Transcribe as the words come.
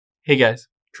Hey guys,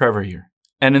 Trevor here.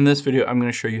 And in this video, I'm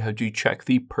going to show you how to check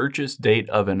the purchase date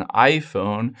of an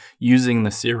iPhone using the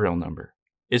serial number.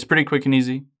 It's pretty quick and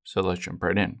easy, so let's jump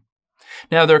right in.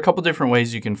 Now, there are a couple different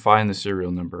ways you can find the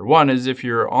serial number. One is if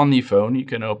you're on the phone, you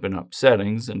can open up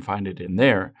settings and find it in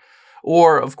there.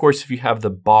 Or, of course, if you have the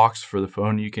box for the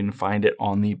phone, you can find it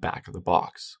on the back of the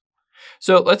box.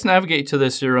 So let's navigate to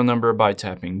the serial number by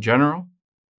tapping General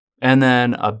and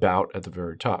then About at the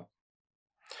very top.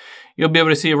 You'll be able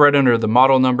to see right under the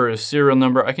model number is serial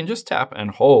number. I can just tap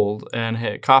and hold and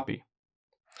hit copy.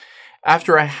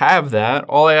 After I have that,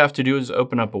 all I have to do is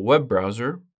open up a web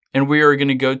browser, and we are going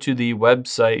to go to the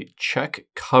website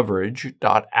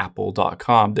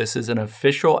checkcoverage.apple.com. This is an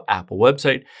official Apple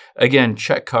website. Again,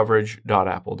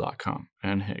 checkcoverage.apple.com,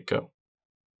 and hit go.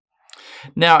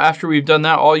 Now, after we've done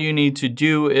that, all you need to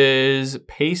do is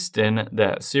paste in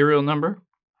that serial number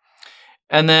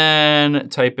and then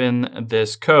type in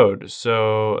this code.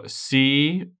 So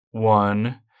C1HU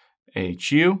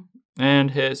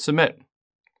and hit submit.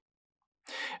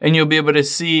 And you'll be able to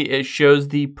see it shows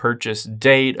the purchase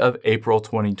date of April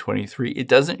 2023. It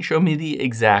doesn't show me the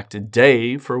exact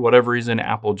day. For whatever reason,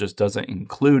 Apple just doesn't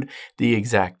include the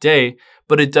exact day,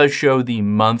 but it does show the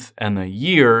month and the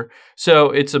year. So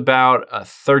it's about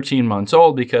 13 months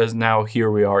old because now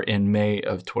here we are in May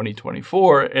of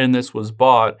 2024, and this was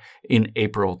bought in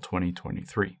April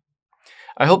 2023.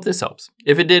 I hope this helps.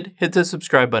 If it did, hit the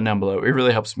subscribe button down below. It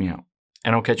really helps me out.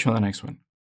 And I'll catch you on the next one.